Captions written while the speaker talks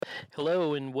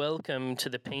Hello and welcome to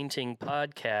the Painting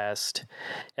Podcast.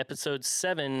 Episode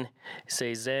 7,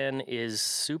 Cezanne is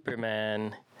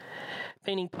Superman.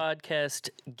 Painting Podcast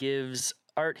gives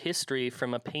art history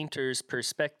from a painter's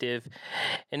perspective,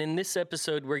 and in this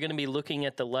episode we're going to be looking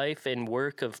at the life and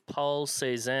work of Paul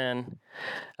Cezanne,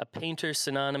 a painter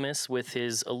synonymous with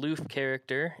his aloof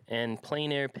character and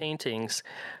plein air paintings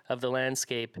of the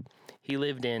landscape he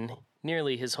lived in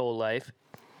nearly his whole life.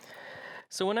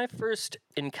 So when I first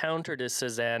encountered a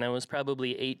Cezanne, I was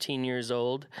probably 18 years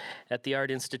old at the Art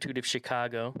Institute of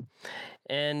Chicago,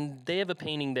 and they have a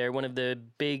painting there, one of the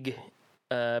big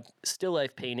still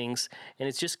life paintings, and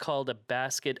it's just called A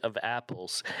Basket of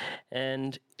Apples.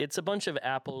 And it's a bunch of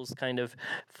apples kind of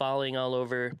falling all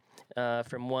over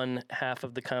from one half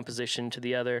of the composition to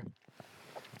the other.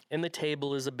 And the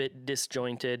table is a bit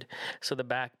disjointed, so the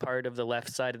back part of the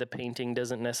left side of the painting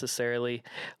doesn't necessarily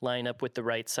line up with the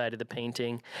right side of the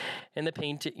painting. And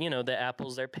the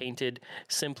apples are painted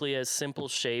simply as simple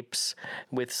shapes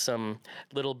with some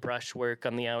little brushwork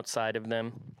on the outside of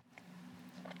them,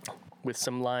 with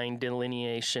some line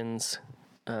delineations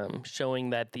showing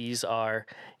that these are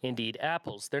indeed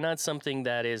apples. They're not something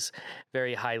that is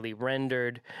very highly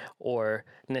rendered or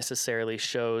necessarily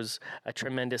shows a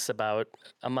tremendous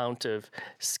amount of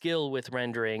skill with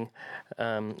rendering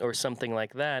or something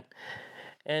like that.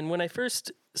 And when I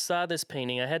first saw this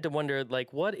painting, I had to wonder,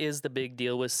 what is the big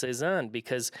deal with Cezanne?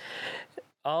 Because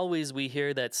always we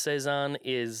hear that Cezanne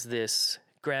is this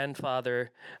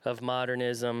grandfather of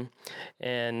modernism,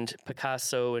 and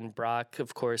Picasso and Braque,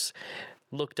 of course,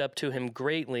 looked up to him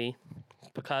greatly.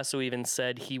 Picasso even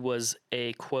said he was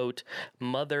a, quote,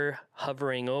 mother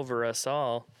hovering over us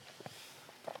all.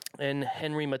 And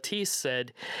Henri Matisse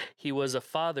said he was a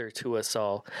father to us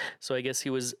all. So I guess he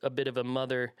was a bit of a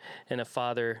mother and a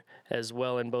father as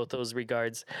well in both those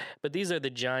regards. But these are the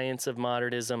giants of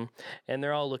modernism, and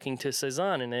they're all looking to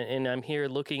Cezanne. And I'm here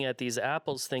looking at these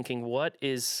apples thinking, what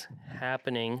is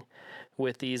happening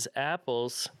with these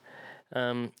apples?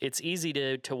 It's easy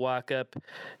to walk up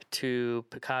to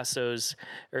Picasso's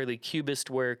early Cubist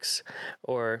works,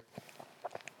 or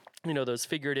those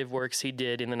figurative works he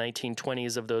did in the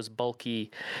 1920s of those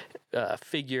bulky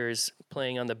figures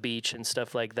playing on the beach and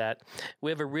stuff like that.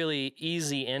 We have a really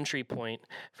easy entry point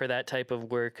for that type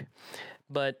of work.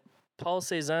 But Paul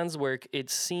Cezanne's work, it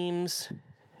seems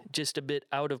just a bit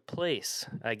out of place,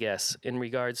 I guess, in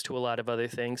regards to a lot of other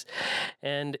things.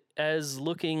 And as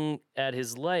looking at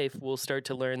his life, we'll start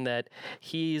to learn that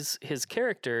his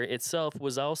character itself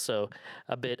was also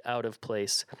a bit out of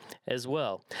place as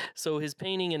well. So his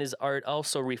painting and his art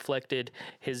also reflected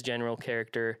his general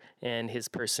character and his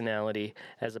personality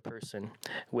as a person,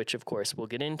 which of course we'll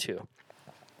get into.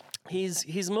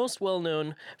 He's most well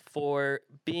known for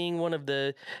being one of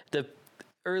the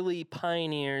early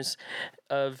pioneers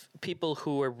of people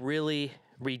who were really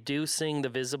reducing the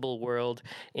visible world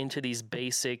into these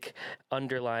basic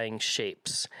underlying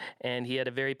shapes. And he had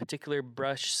a very particular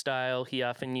brush style. He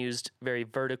often used very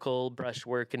vertical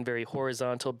brushwork and very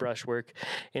horizontal brushwork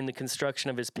in the construction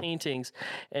of his paintings.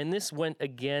 And this went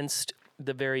against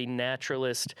the very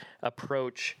naturalist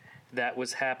approach that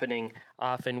was happening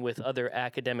often with other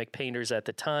academic painters at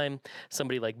the time,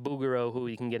 somebody like Bouguereau, who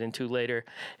we can get into later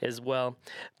as well.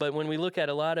 But when we look at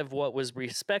a lot of what was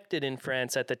respected in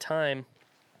France at the time,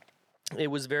 it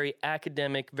was very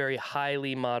academic, very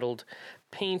highly modeled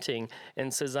painting,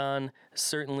 and Cezanne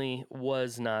certainly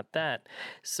was not that.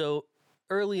 So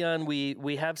early on,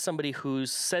 we have somebody who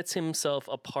sets himself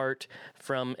apart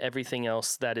from everything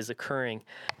else that is occurring.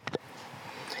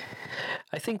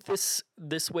 I think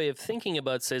this way of thinking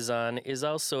about Cezanne is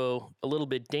also a little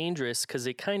bit dangerous because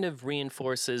it kind of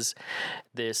reinforces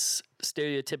this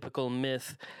stereotypical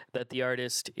myth that the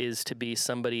artist is to be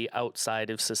somebody outside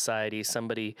of society,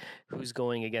 somebody who's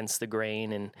going against the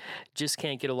grain and just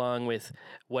can't get along with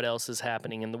what else is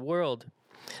happening in the world.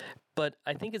 But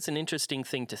I think it's an interesting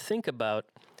thing to think about.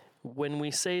 When we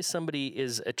say somebody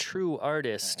is a true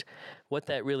artist, what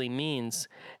that really means.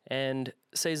 And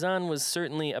Cezanne was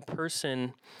certainly a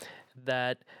person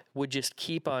that would just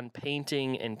keep on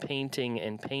painting and painting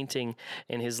and painting,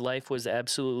 and his life was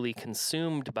absolutely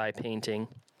consumed by painting.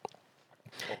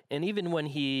 And even when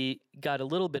he got a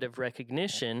little bit of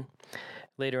recognition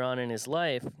later on in his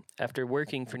life, after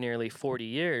working for nearly 40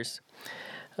 years,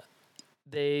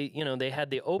 they had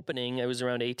the opening. It was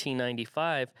around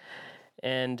 1895.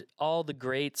 And all the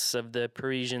greats of the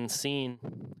Parisian scene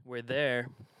were there,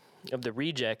 of the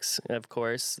rejects, of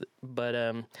course, but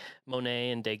Monet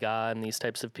and Degas and these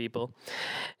types of people.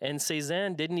 And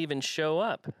Cezanne didn't even show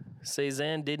up.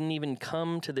 Cezanne didn't even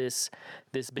come to this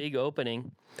big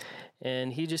opening.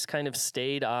 And he just kind of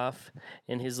stayed off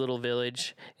in his little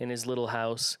village, in his little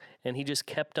house, and he just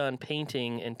kept on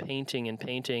painting and painting and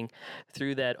painting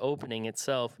through that opening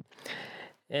itself.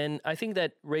 And I think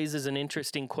that raises an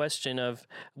interesting question of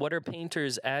what are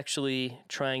painters actually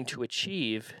trying to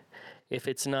achieve if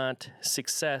it's not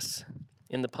success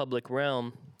in the public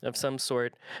realm of some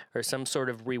sort or some sort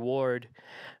of reward.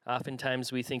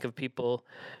 Oftentimes we think of people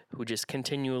who just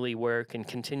continually work and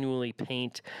continually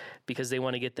paint because they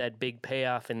want to get that big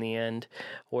payoff in the end,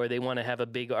 or they want to have a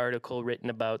big article written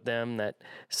about them that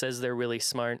says they're really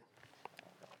smart.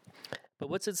 But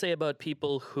what's it say about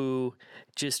people who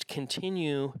just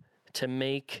continue to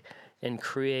make and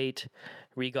create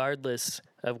regardless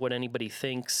of what anybody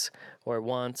thinks or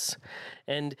wants?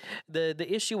 And the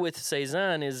issue with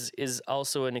Cezanne is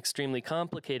also an extremely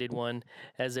complicated one,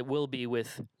 as it will be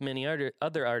with many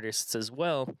other artists as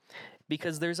well,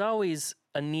 because there's always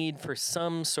a need for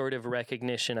some sort of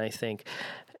recognition, I think.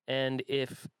 And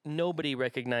if nobody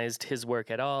recognized his work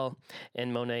at all,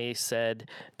 and Monet said,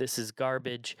 "This is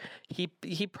garbage," he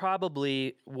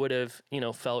probably would have,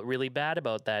 felt really bad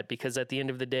about that, because at the end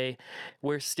of the day,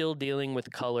 we're still dealing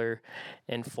with color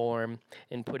and form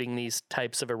and putting these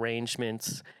types of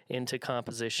arrangements into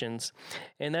compositions.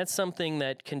 And that's something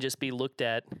that can just be looked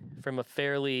at from a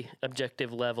fairly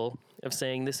objective level of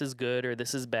saying this is good or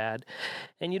this is bad.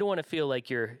 And you don't want to feel like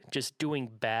you're just doing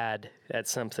bad at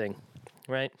something.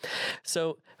 Right?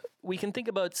 So we can think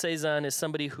about Cezanne as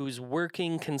somebody who's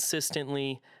working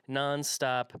consistently,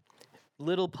 nonstop,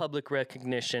 little public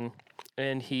recognition,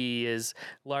 and he is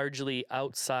largely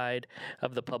outside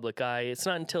of the public eye. It's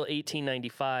not until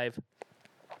 1895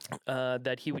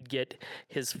 that he would get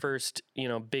his first,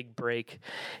 big break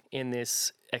in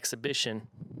this exhibition.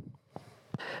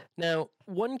 Now,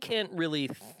 one can't really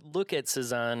look at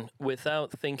Cezanne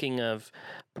without thinking of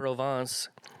Provence,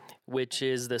 which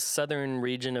is the southern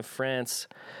region of France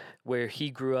where he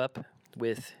grew up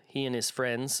with he and his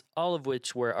friends, all of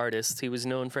which were artists. He was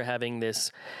known for having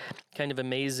this kind of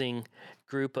amazing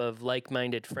group of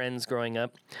like-minded friends growing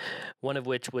up, one of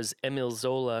which was Émile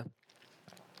Zola.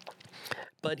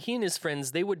 But he and his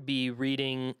friends, they would be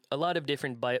reading a lot of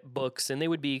different books, and they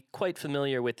would be quite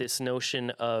familiar with this notion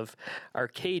of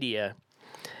Arcadia.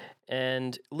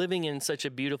 And living in such a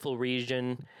beautiful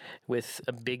region with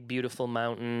a big, beautiful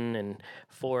mountain and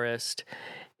forest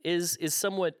is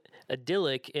somewhat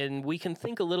idyllic, and we can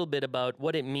think a little bit about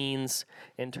what it means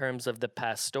in terms of the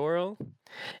pastoral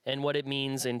and what it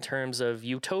means in terms of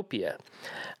utopia.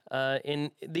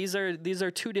 And these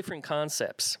are two different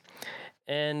concepts.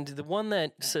 And the one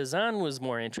that Cezanne was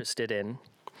more interested in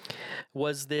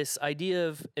was this idea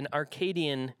of an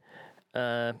Arcadian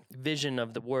vision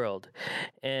of the world.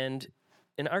 And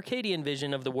an Arcadian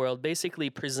vision of the world basically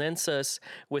presents us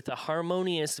with a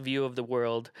harmonious view of the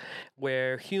world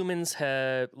where humans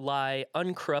lie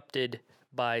uncorrupted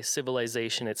by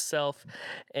civilization itself,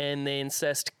 and they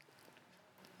instead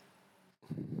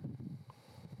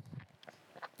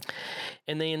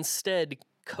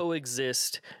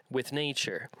coexist with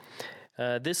nature.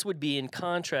 This would be in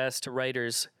contrast to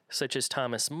writers such as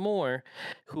Thomas More,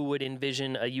 who would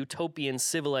envision a utopian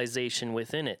civilization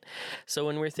within it. So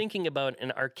when we're thinking about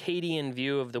an Arcadian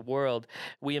view of the world,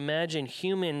 we imagine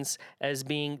humans as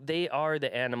they are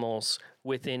the animals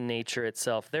within nature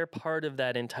itself. They're part of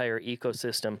that entire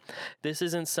ecosystem. This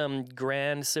isn't some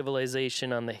grand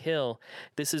civilization on the hill.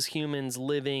 This is humans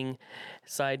living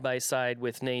side by side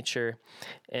with nature,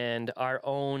 and our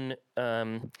own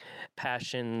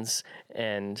passions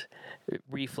and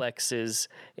reflexes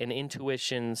and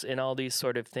intuitions and all these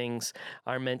sort of things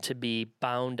are meant to be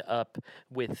bound up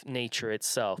with nature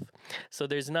itself. So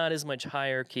there's not as much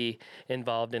hierarchy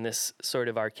involved in this sort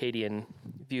of Arcadian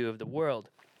view of the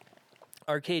world.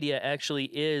 Arcadia actually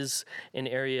is an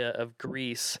area of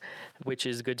Greece, which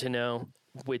is good to know,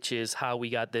 which is how we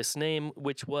got this name,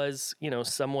 which was,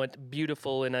 somewhat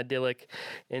beautiful and idyllic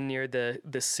and near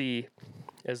the sea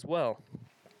as well.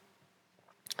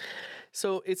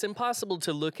 So it's impossible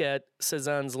to look at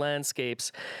Cezanne's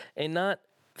landscapes and not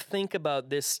think about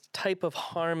this type of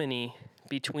harmony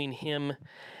between him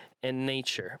and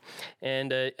nature.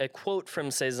 And a quote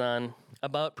from Cezanne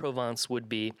about Provence would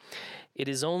be, "It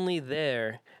is only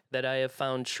there that I have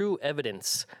found true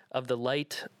evidence of the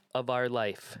light of our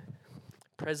life,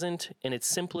 present in its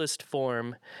simplest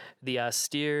form, the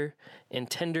austere and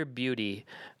tender beauty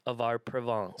of our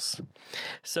Provence."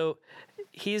 So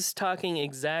he's talking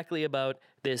exactly about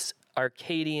this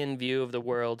Arcadian view of the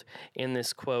world in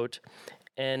this quote,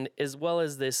 and as well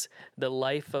as the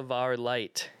life of our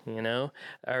light,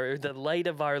 or the light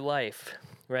of our life,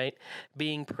 right?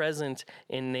 Being present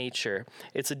in nature.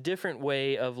 It's a different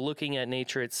way of looking at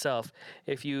nature itself.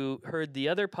 If you heard the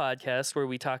other podcast where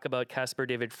we talk about Caspar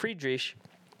David Friedrich,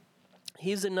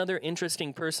 he's another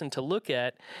interesting person to look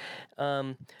at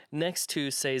next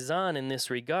to Cezanne in this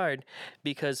regard,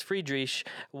 because Friedrich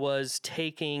was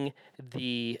taking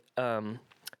the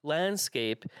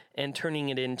landscape and turning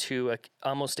it into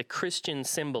almost a Christian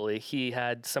symbol. He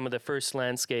had some of the first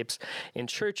landscapes in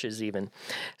churches even.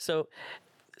 So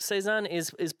Cezanne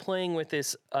is playing with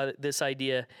this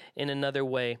idea in another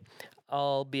way,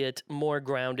 albeit more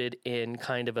grounded in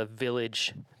kind of a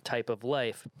village type of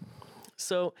life.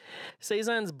 So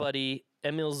Cezanne's buddy,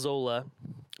 Émile Zola,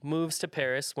 moves to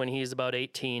Paris when he's about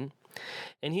 18,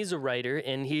 and he's a writer,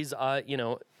 and he's,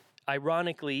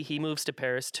 ironically, he moves to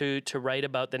Paris to write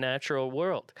about the natural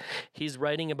world. He's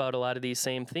writing about a lot of these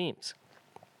same themes.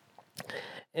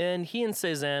 And he and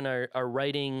Cezanne are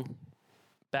writing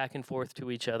back and forth to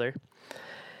each other.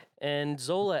 And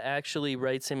Zola actually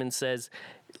writes him and says,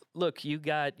 look, we've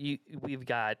got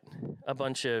a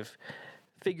bunch of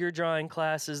figure drawing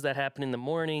classes that happen in the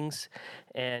mornings,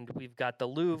 and we've got the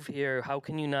Louvre here. How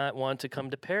can you not want to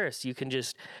come to Paris? You can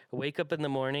just wake up in the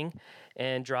morning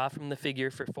and draw from the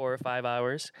figure for 4 or 5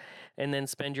 hours, and then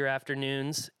spend your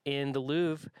afternoons in the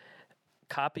Louvre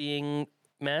copying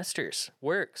masters'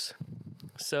 works.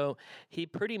 So he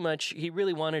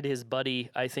really wanted his buddy,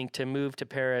 I think, to move to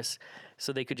Paris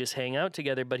so they could just hang out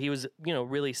together. But he was,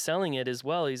 really selling it as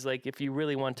well. He's like, if you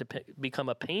really want to become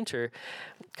a painter,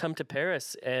 come to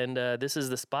Paris, and this is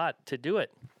the spot to do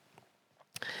it.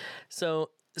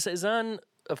 So Cezanne,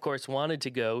 of course, wanted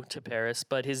to go to Paris,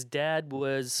 but his dad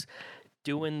was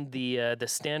doing the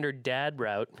standard dad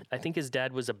route. I think his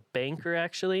dad was a banker,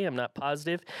 actually. I'm not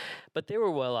positive, but they were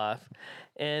well off.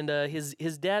 And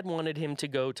his dad wanted him to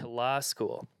go to law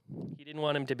school. He didn't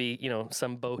want him to be,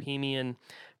 some bohemian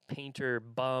painter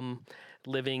bum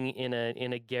living in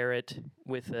a garret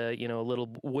with a little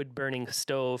wood burning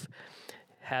stove,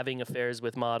 having affairs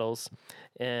with models,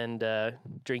 and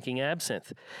drinking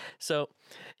absinthe. So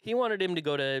he wanted him to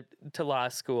go to law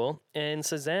school, and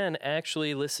Cezanne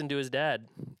actually listened to his dad.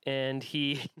 And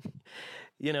he,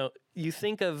 you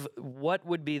think of what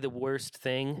would be the worst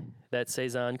thing that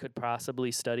Cezanne could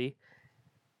possibly study.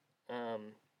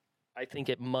 I think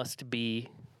it must be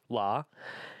law.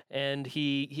 And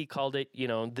he called it,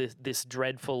 this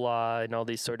dreadful law and all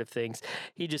these sort of things.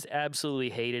 He just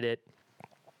absolutely hated it.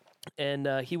 And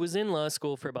he was in law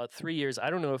school for about 3 years. I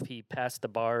don't know if he passed the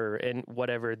bar and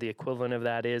whatever the equivalent of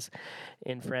that is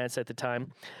in France at the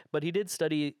time, but he did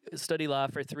study law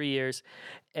for 3 years,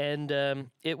 and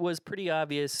it was pretty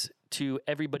obvious to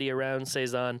everybody around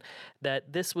Cezanne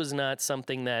that this was not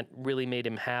something that really made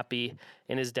him happy.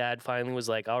 And his dad finally was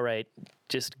like, "All right,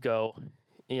 just go."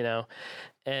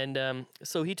 And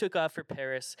so he took off for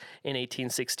Paris in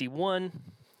 1861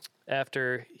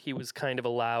 after he was kind of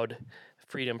allowed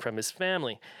freedom from his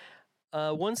family.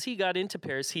 Once he got into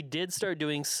Paris, he did start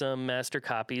doing some master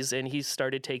copies, and he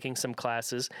started taking some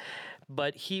classes,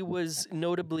 but he was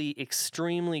notably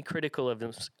extremely critical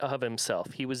of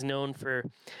himself. He was known for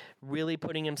really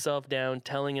putting himself down,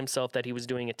 telling himself that he was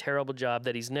doing a terrible job,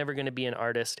 that he's never going to be an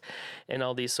artist, and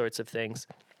all these sorts of things.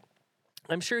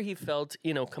 I'm sure he felt,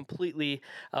 completely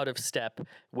out of step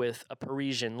with a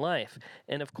Parisian life.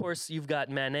 And of course, you've got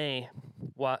Manet,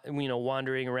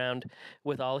 wandering around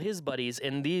with all his buddies.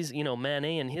 And these,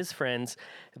 Manet and his friends,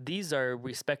 these are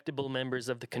respectable members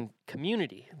of the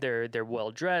community. They're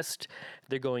well dressed.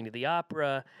 They're going to the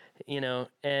opera,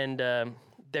 and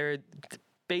they're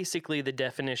basically the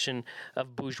definition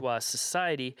of bourgeois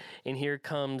society. And here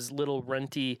comes little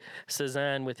runty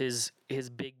Cezanne with his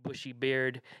big bushy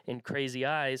beard and crazy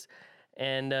eyes,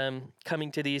 and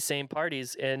coming to these same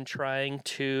parties and trying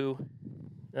to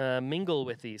mingle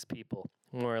with these people,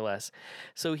 more or less.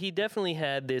 So he definitely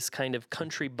had this kind of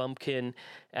country bumpkin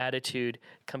attitude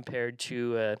compared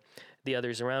to the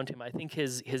others around him. I think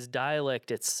his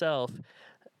dialect itself,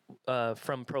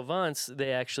 from Provence,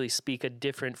 they actually speak a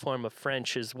different form of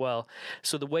French as well.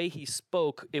 So the way he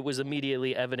spoke, it was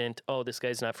immediately evident, oh, this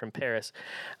guy's not from Paris.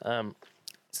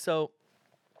 So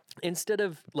instead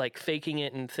of like faking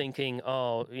it and thinking,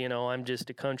 oh, I'm just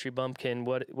a country bumpkin,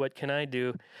 what can I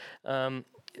do?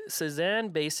 Cezanne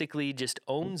basically just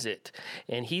owns it,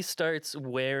 and he starts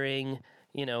wearing,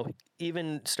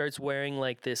 even starts wearing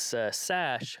like this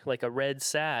sash, like a red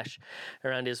sash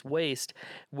around his waist,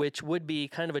 which would be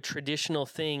kind of a traditional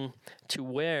thing to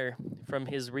wear from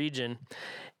his region.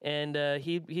 And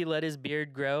he let his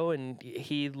beard grow, and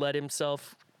he let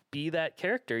himself be that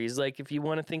character. He's like, if you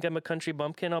want to think I'm a country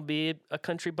bumpkin, I'll be a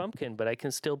country bumpkin, but I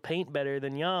can still paint better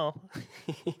than y'all.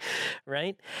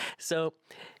 Right? So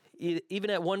even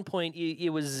at one point,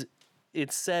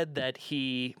 it's said that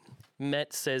he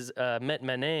met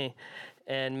Manet,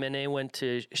 and Manet went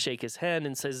to shake his hand,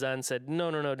 and Cezanne said,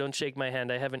 no, don't shake my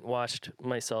hand. I haven't washed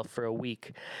myself for a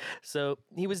week. So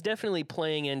he was definitely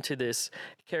playing into this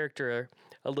character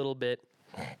a little bit.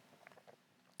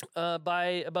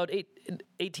 By about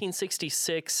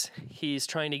 1866, he's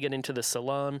trying to get into the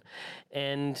Salon.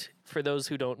 And for those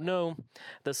who don't know,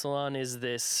 the Salon is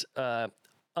this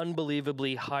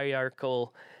unbelievably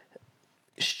hierarchical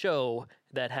show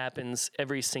that happens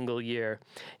every single year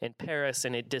in Paris,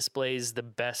 and it displays the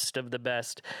best of the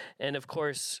best. And of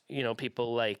course,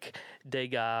 people like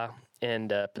Degas and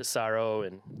Pissarro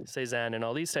and Cezanne and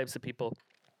all these types of people,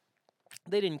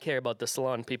 they didn't care about the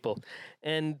Salon people.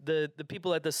 And the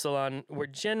people at the Salon were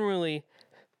generally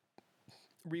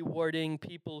rewarding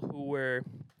people who were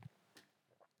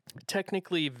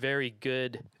technically very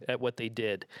good at what they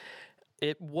did.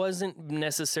 It wasn't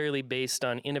necessarily based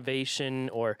on innovation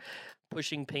or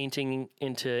pushing painting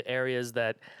into areas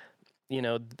that,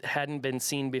 hadn't been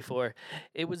seen before.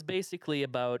 It was basically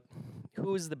about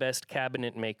who's the best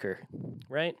cabinet maker,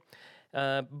 right?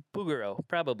 Bouguereau,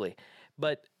 probably.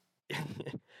 But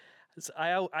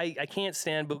I can't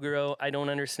stand Bouguereau. I don't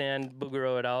understand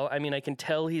Bouguereau at all. I mean, I can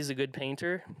tell he's a good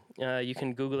painter. You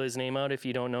can Google his name out if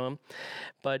you don't know him.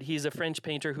 But he's a French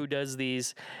painter who does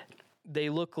these. They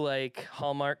look like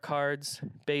Hallmark cards,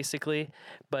 basically,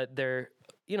 but they're,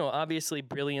 obviously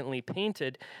brilliantly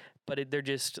painted, but they're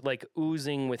just like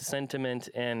oozing with sentiment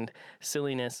and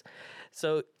silliness.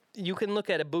 So you can look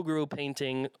at a Bouguereau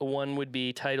painting. One would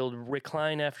be titled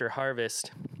Recline After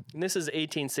Harvest. And this is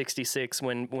 1866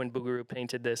 when Bouguereau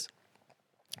painted this.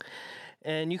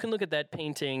 And you can look at that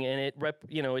painting, and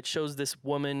it shows this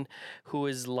woman who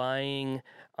is lying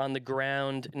on the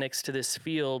ground next to this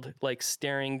field, like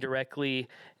staring directly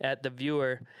at the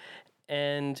viewer.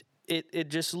 And it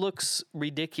just looks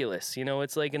ridiculous.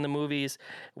 It's like in the movies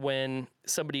when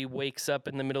somebody wakes up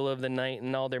in the middle of the night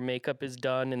and all their makeup is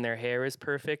done and their hair is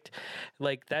perfect.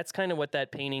 Like, that's kind of what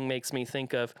that painting makes me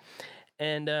think of.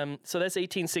 And so that's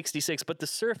 1866, but the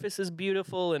surface is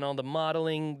beautiful, and all the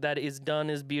modeling that is done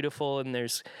is beautiful, and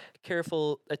there's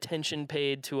careful attention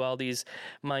paid to all these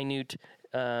minute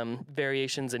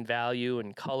variations in value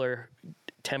and color,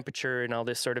 temperature, and all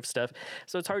this sort of stuff.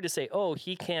 So it's hard to say, oh,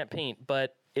 he can't paint,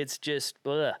 but it's just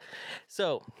blah.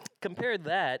 So compare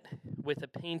that with a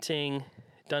painting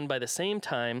done by the same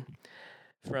time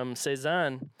from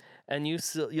Cezanne, and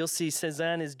you'll see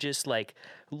Cezanne is just like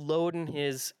loading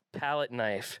his palette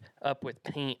knife up with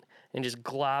paint and just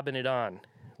globbing it on,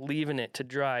 leaving it to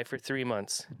dry for 3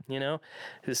 months,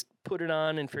 just put it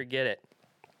on and forget it.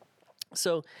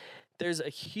 So there's a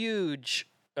huge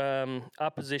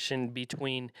opposition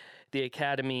between the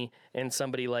Academy and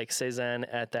somebody like Cezanne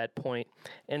at that point.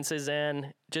 And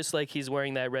Cezanne, just like he's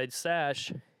wearing that red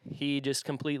sash, he just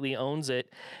completely owns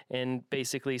it and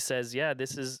basically says, yeah,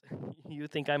 you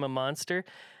think I'm a monster?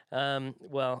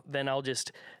 Well, then I'll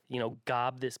just,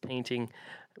 gob this painting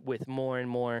with more and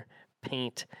more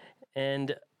paint.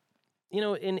 And,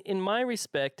 in my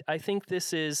respect, I think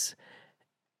this is,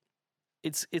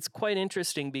 it's quite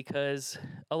interesting because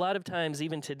a lot of times,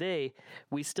 even today,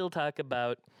 we still talk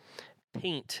about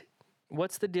paint.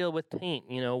 What's the deal with paint?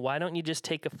 Why don't you just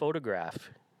take a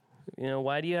photograph?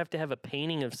 Why do you have to have a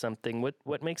painting of something?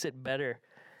 What makes it better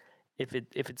if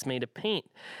it's made of paint?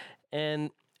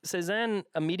 And Cezanne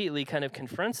immediately kind of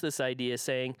confronts this idea,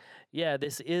 saying, yeah,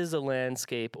 this is a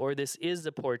landscape or this is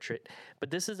a portrait,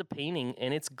 but this is a painting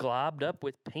and it's globbed up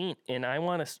with paint, and I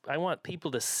want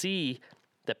people to see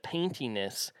the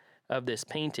paintiness of this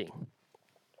painting.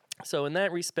 So in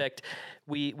that respect,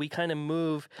 we kind of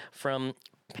move from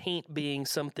paint being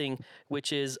something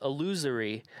which is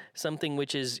illusory, something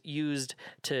which is used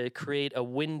to create a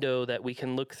window that we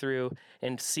can look through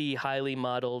and see highly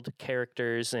modeled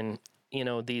characters and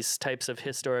these types of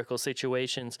historical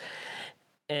situations.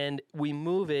 And we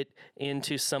move it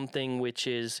into something which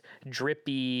is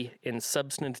drippy and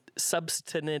substantive.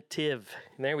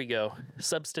 There we go,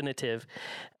 substantive.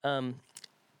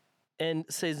 And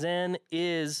Cezanne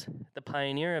is the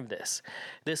pioneer of this.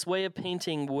 This way of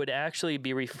painting would actually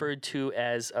be referred to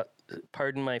as,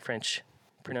 pardon my French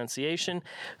pronunciation,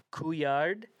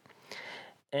 couillard.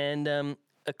 And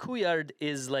a couillard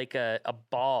is like a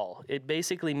ball. It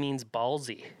basically means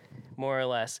ballsy, more or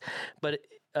less. But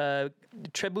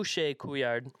trebuchet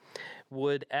couillard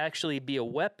would actually be a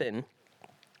weapon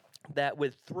that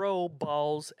would throw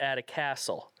balls at a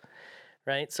castle,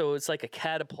 right? So it's like a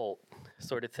catapult.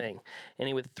 sort of thing. And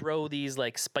he would throw these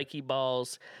like spiky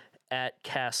balls at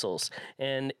castles.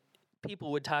 And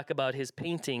people would talk about his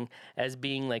painting as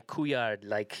being like couillard,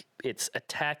 like it's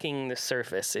attacking the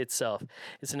surface itself.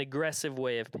 It's an aggressive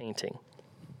way of painting.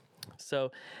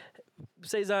 So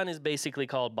Cezanne is basically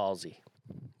called ballsy,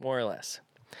 more or less.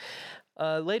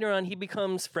 Later on, he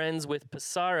becomes friends with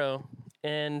Pissarro,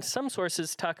 and some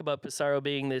sources talk about Pissarro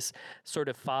being this sort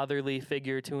of fatherly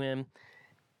figure to him.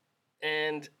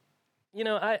 And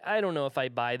I don't know if I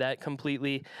buy that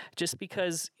completely, just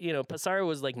because, Pissarro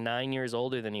was like 9 years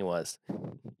older than he was,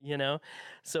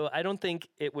 So I don't think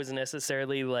it was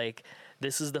necessarily like,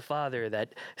 this is the father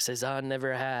that Cezanne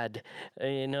never had.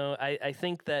 I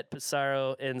think that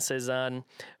Pissarro and Cezanne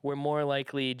were more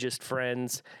likely just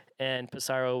friends, and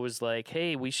Pissarro was like,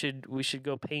 hey, we should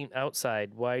go paint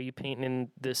outside. Why are you painting in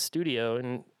this studio?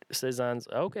 And Cezanne's,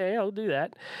 okay, I'll do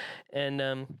that.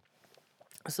 And,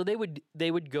 so they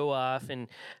would go off and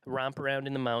romp around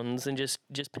in the mountains and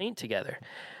just paint together.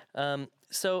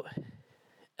 So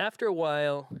after a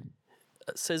while,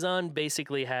 Cezanne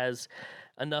basically has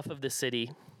enough of the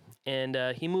city, and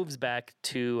he moves back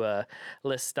to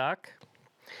L'Estaque.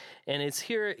 And it's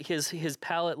here his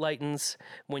palette lightens.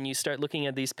 When you start looking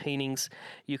at these paintings,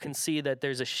 you can see that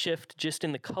there's a shift just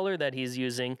in the color that he's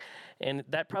using, and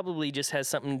that probably just has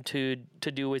something to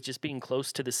do with just being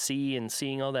close to the sea and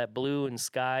seeing all that blue and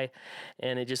sky,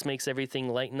 and it just makes everything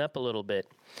lighten up a little bit.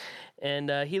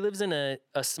 And he lives in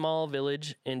a small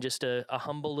village in just a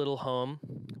humble little home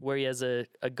where he has a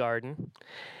garden,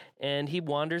 and he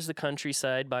wanders the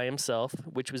countryside by himself,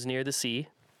 which was near the sea,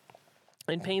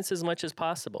 and paints as much as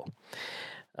possible.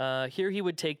 Here he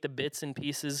would take the bits and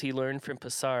pieces he learned from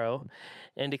Pissarro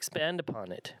and expand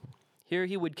upon it. Here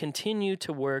he would continue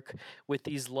to work with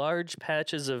these large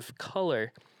patches of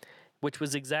color, which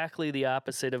was exactly the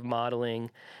opposite of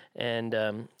modeling,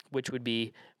 and which would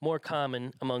be more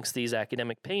common amongst these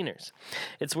academic painters.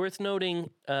 It's worth noting,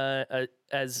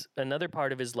 as another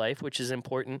part of his life, which is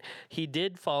important, he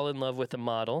did fall in love with a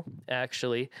model,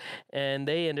 actually, and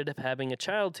they ended up having a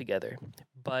child together.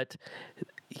 But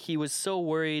he was so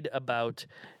worried about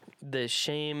the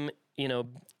shame,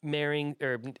 marrying,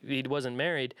 or he wasn't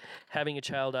married, having a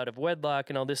child out of wedlock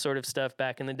and all this sort of stuff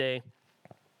back in the day,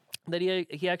 that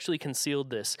he actually concealed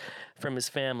this from his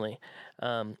family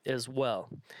as well.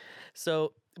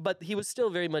 So, but he was still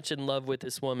very much in love with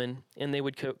this woman, and they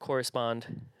would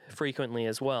correspond frequently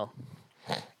as well.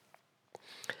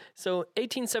 So,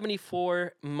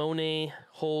 1874, Monet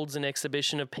holds an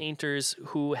exhibition of painters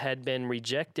who had been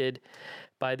rejected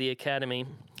by the Academy.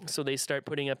 So they start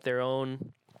putting up their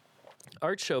own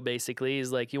art show, basically.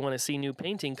 Is like, you want to see new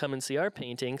painting, come and see our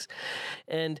paintings.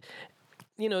 And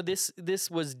this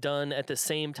was done at the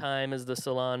same time as the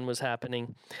Salon was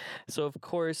happening. So, of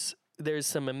course, there's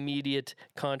some immediate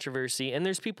controversy, and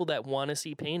there's people that want to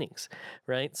see paintings,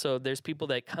 right? So there's people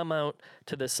that come out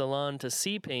to the Salon to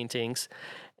see paintings,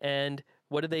 and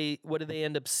what do they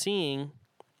end up seeing?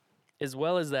 As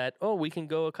well as that, we can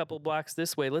go a couple blocks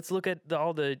this way. Let's look at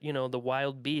all the the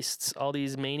wild beasts, all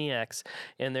these maniacs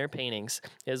and their paintings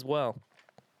as well.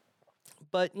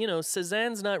 But,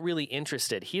 Cezanne's not really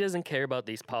interested. He doesn't care about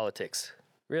these politics,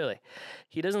 really.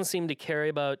 He doesn't seem to care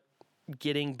about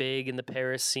getting big in the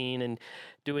Paris scene and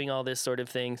doing all this sort of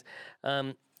things.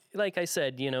 Like I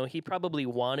said, he probably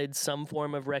wanted some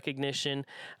form of recognition.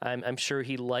 I'm sure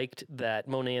he liked that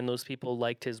Monet and those people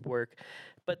liked his work.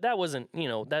 But that wasn't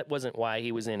why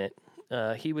he was in it.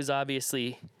 He was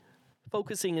obviously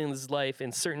focusing in his life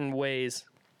in certain ways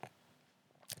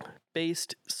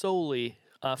based solely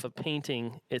off of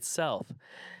painting itself.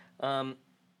 And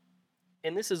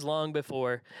this is long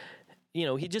before,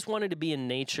 he just wanted to be in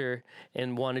nature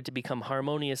and wanted to become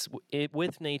harmonious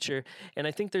with nature. And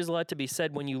I think there's a lot to be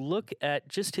said when you look at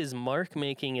just his mark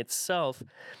making itself.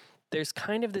 There's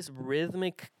kind of this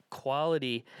rhythmic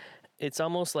quality. It's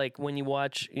almost like when you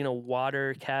watch,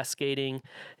 water cascading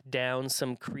down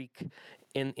some creek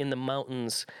in the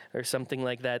mountains or something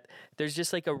like that. There's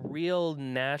just like a real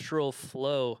natural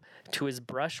flow to his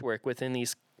brushwork within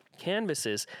these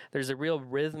canvases. There's a real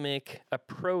rhythmic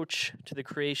approach to the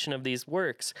creation of these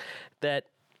works that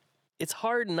it's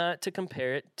hard not to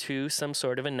compare it to some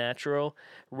sort of a natural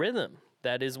rhythm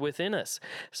that is within us.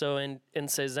 So in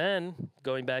Cezanne,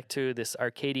 going back to this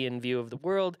Arcadian view of the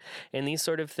world and these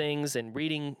sort of things, and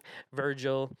reading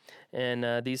Virgil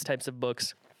and these types of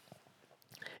books,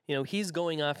 he's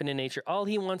going off into nature. All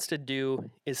he wants to do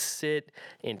is sit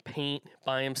and paint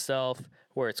by himself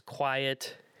where it's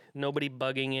quiet, nobody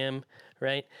bugging him,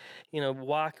 right?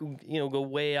 Walk, go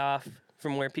way off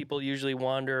from where people usually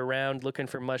wander around looking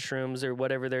for mushrooms or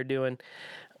whatever they're doing.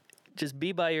 just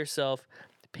be by yourself,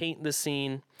 paint the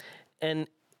scene. And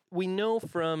we know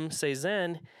from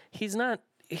Cezanne, he's not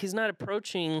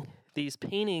approaching these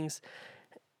paintings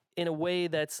in a way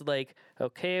that's like,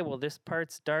 okay, well, this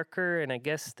part's darker, and I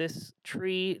guess this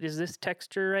tree, is this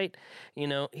texture right?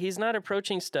 He's not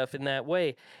approaching stuff in that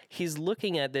way. He's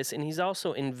looking at this, and he's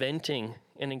also inventing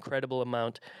an incredible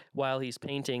amount while he's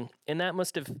painting. And that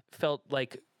must have felt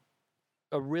like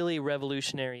a really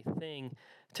revolutionary thing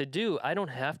to do. I don't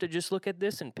have to just look at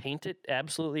this and paint it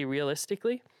absolutely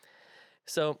realistically.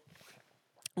 So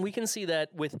we can see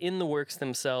that within the works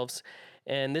themselves.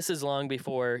 And this is long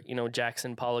before,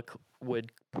 Jackson Pollock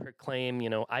would proclaim,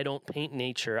 I don't paint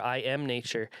nature, I am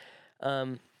nature.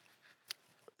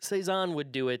 Cezanne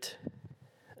would do it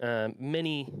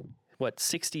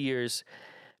 60 years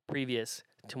previous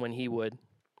to when he would.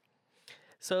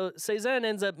 So Cezanne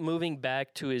ends up moving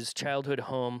back to his childhood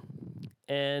home,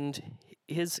 and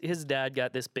his dad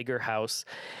got this bigger house,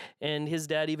 and his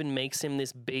dad even makes him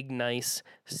this big, nice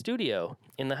studio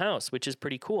in the house, which is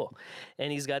pretty cool.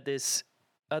 And he's got this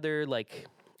other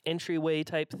entryway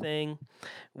type thing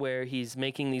where he's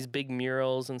making these big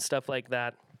murals and stuff like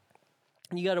that.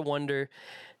 You got to wonder,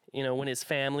 when his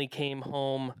family came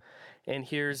home, and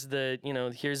here's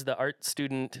the art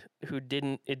student who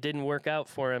it didn't work out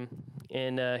for him,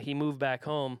 and he moved back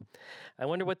home. I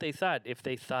wonder what they thought. If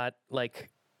they thought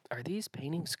are these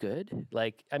paintings good?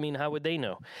 How would they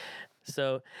know?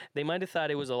 So they might have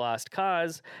thought it was a lost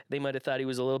cause. They might have thought he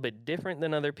was a little bit different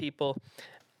than other people.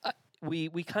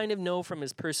 We kind of know from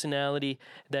his personality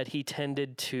that he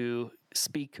tended to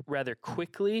speak rather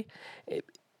quickly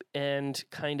and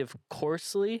kind of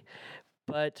coarsely.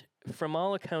 But from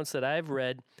all accounts that I've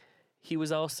read, he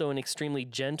was also an extremely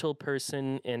gentle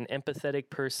person, an empathetic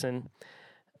person.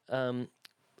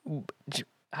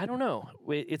 I don't know.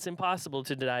 It's impossible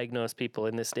to diagnose people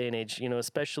in this day and age,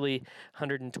 especially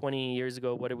 120 years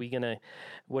ago. What are we gonna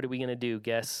do?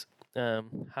 Guess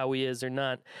how he is or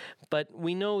not? But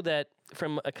we know that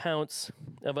from accounts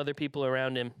of other people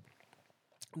around him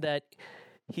that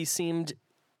he seemed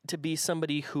to be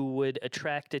somebody who would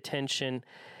attract attention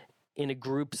in a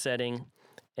group setting,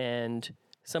 and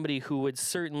somebody who would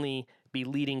certainly be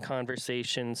leading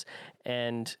conversations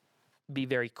and be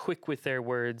very quick with their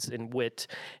words and wit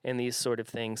and these sort of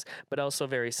things, but also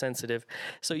very sensitive.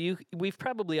 So we've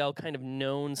probably all kind of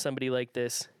known somebody like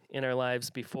this in our lives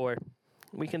before.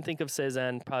 We can think of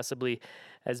Cezanne possibly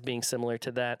as being similar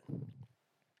to that.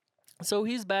 So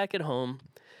he's back at home,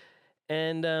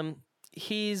 and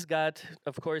he's got,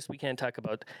 of course, we can't talk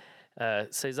about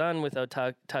Cezanne without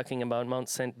talking about Mount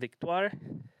Sainte-Victoire.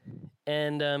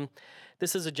 And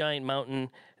this is a giant mountain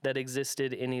that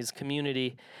existed in his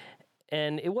community.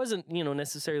 And it wasn't,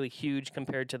 necessarily huge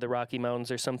compared to the Rocky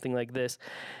Mountains or something like this,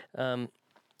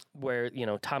 where,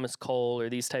 Thomas Cole or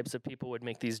these types of people would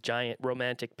make these giant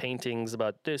romantic paintings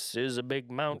about this is a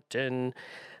big mountain.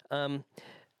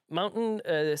 Mountain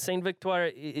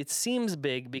Sainte-Victoire, it seems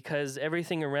big because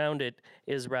everything around it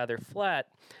is rather flat,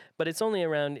 but it's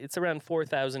around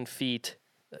 4,000 feet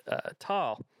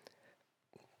tall.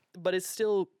 But it's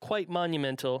still quite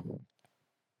monumental.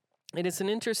 And it's an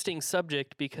interesting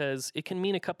subject because it can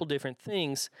mean a couple different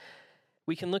things.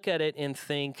 We can look at it and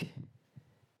think,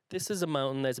 this is a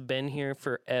mountain that's been here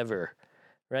forever,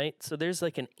 right? So there's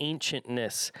an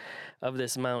ancientness of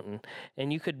this mountain.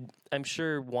 And you could, I'm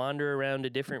sure, wander around to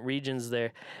different regions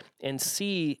there and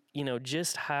see,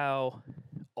 just how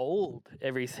old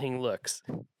everything looks,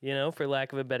 for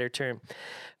lack of a better term.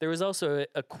 There was also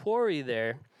a quarry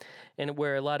there, and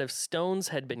where a lot of stones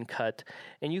had been cut,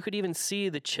 and you could even see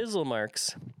the chisel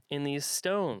marks in these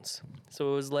stones.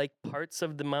 So it was like parts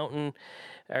of the mountain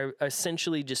are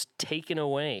essentially just taken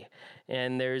away,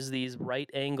 and there's these right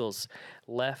angles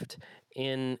left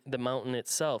in the mountain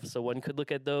itself. So one could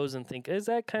look at those and think, is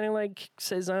that kind of like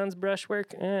Cezanne's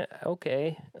brushwork?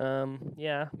 Okay,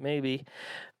 yeah, maybe.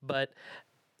 But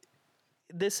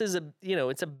this is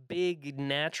it's a big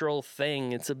natural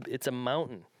thing. It's a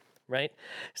mountain. Right?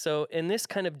 So, and this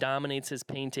kind of dominates his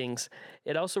paintings.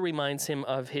 It also reminds him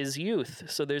of his youth.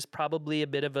 So there's probably a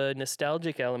bit of a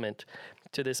nostalgic element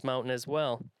to this mountain as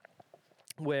well,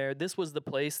 where this was the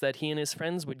place that he and his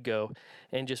friends would go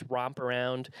and just romp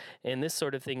around and this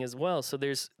sort of thing as well. So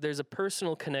there's a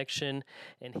personal connection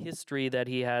and history that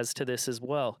he has to this as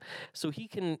well. So he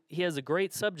has a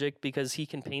great subject because he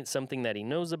can paint something that he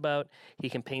knows about. He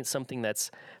can paint something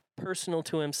that's personal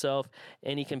to himself,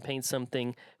 and he can paint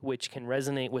something which can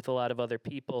resonate with a lot of other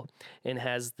people and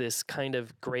has this kind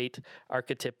of great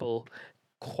archetypal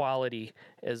quality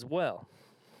as well.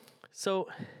 So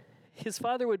his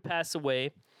father would pass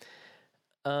away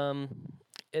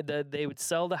they would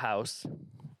sell the house,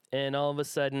 and all of a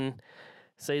sudden,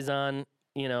 Cezanne,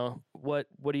 what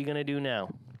are you gonna do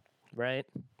now, right?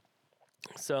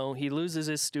 So he loses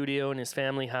his studio and his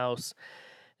family house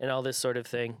and all this sort of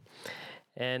thing,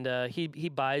 and he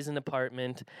buys an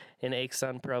apartment in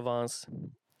Aix-en-Provence,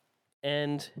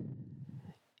 and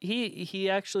he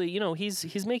actually,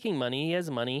 he's making money. He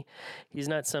has money. He's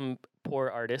not some poor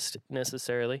artist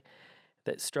necessarily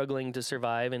that's struggling to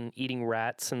survive and eating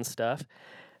rats and stuff.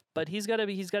 But he's got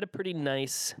a pretty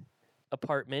nice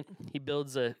apartment. He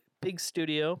builds a big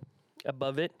studio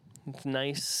above it, with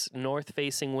nice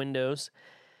north-facing windows.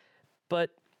 But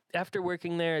after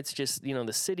working there, it's just,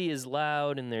 the city is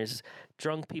loud and there's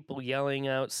drunk people yelling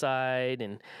outside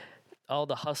and all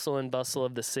the hustle and bustle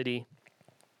of the city.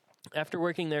 After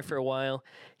working there for a while,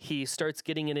 he starts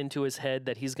getting it into his head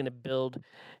that he's going to build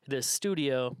this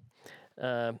studio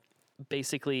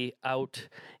basically out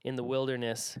in the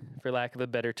wilderness, for lack of a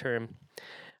better term,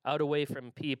 out away from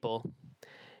people.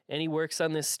 And he works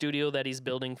on this studio that he's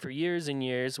building for years and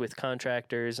years with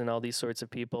contractors and all these sorts of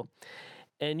people.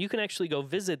 And you can actually go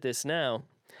visit this now.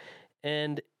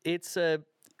 And it's a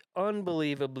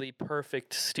unbelievably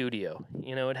perfect studio.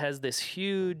 It has this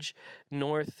huge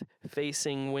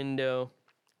north-facing window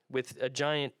with a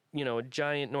giant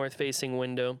north-facing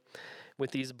window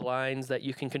with these blinds that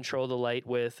you can control the light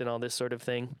with and all this sort of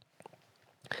thing.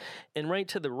 And right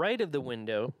to the right of the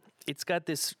window, it's got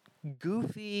this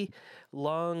goofy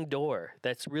long door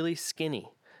that's really skinny.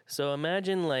 So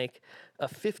imagine like a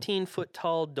 15-foot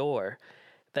tall door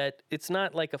that it's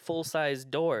not like a full-size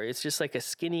door. It's just like a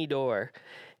skinny door.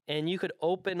 And you could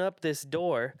open up this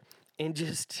door and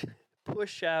just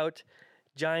push out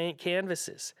giant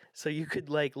canvases. So you could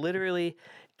like literally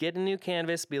get a new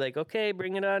canvas, be like, okay,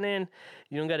 bring it on in.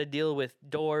 You don't got to deal with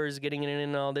doors, getting it in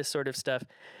and all this sort of stuff.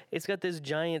 It's got this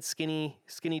giant skinny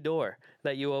door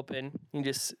that you open. You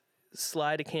just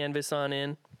slide a canvas on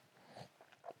in.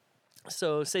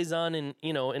 So Cezanne,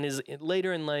 in his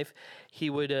later in life,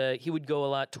 he would go a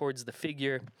lot towards the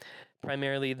figure,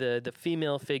 primarily the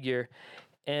female figure.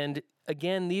 And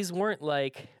again, these weren't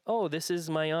like, oh, this is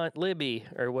my Aunt Libby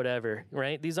or whatever,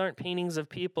 right? These aren't paintings of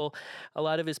people. A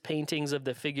lot of his paintings of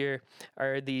the figure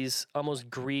are these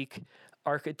almost Greek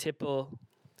archetypal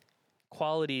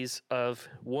qualities of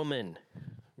woman,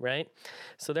 right?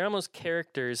 So they're almost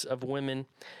characters of women,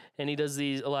 and he does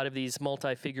a lot of these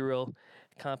multi-figural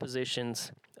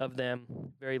compositions of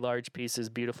them, very large pieces,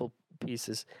 beautiful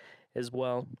pieces as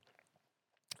well.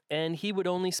 And he would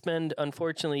only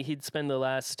unfortunately, he'd spend the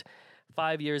last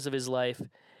 5 years of his life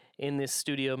in this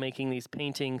studio making these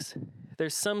paintings.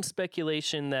 There's some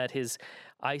speculation that his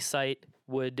eyesight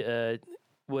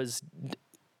was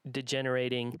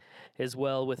degenerating as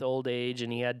well with old age,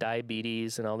 and he had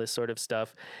diabetes and all this sort of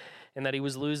stuff, and that he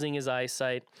was losing his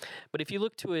eyesight. But if you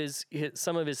look to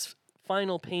some of his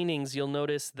final paintings, you'll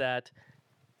notice that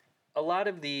a lot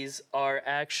of these are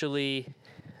actually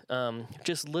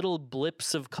just little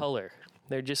blips of color.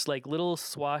 They're just like little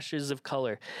swashes of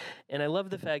color. And I love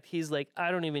the fact he's like, I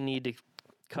don't even need to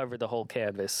cover the whole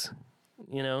canvas.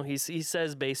 He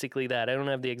says basically that. I don't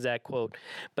have the exact quote,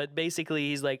 but basically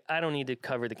he's like, I don't need to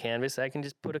cover the canvas. I can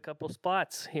just put a couple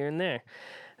spots here and there.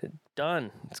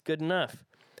 Done. It's good enough,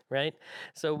 right?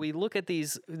 So we look at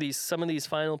some of these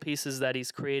final pieces that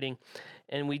he's creating,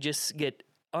 and we just get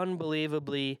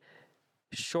unbelievably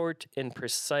short and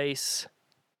precise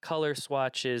color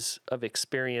swatches of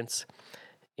experience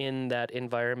in that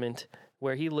environment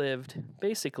where he lived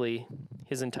basically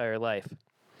his entire life.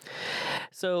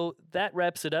 So that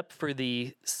wraps it up for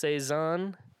the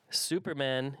Cezanne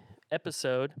Superman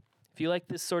episode. If you like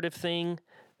this sort of thing,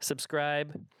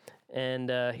 subscribe and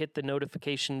hit the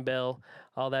notification bell,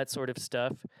 all that sort of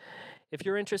stuff. If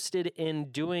you're interested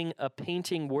in doing a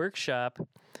painting workshop,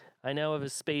 I now have a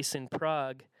space in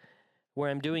Prague where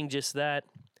I'm doing just that.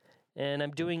 And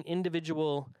I'm doing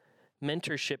individual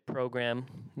mentorship program.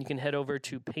 You can head over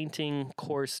to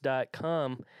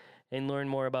paintingcourse.com and learn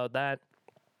more about that.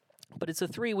 But it's a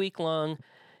 3-week-long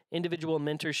individual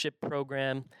mentorship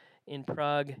program in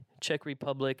Prague, Czech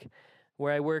Republic,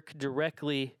 where I work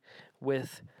directly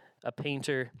with a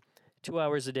painter 2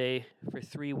 hours a day for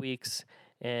 3 weeks.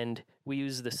 And we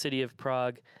use the city of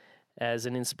Prague as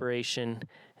an inspiration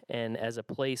and as a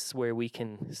place where we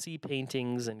can see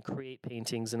paintings and create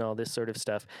paintings and all this sort of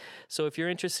stuff. So if you're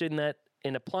interested in that,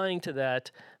 in applying to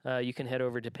that, you can head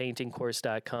over to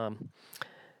paintingcourse.com.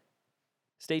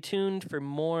 Stay tuned for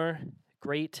more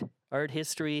great art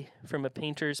history from a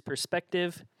painter's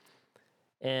perspective.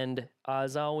 And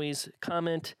as always,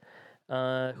 comment,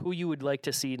 who you would like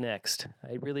to see next.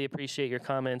 I really appreciate your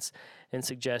comments and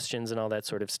suggestions and all that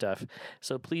sort of stuff.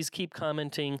 So please keep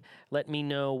commenting. Let me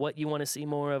know what you want to see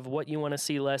more of, what you want to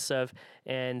see less of,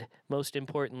 and most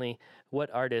importantly, what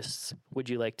artists would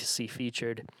you like to see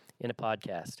featured in a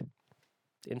podcast.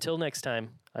 Until next time,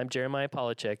 I'm Jeremiah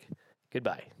Polachek.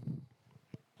 Goodbye.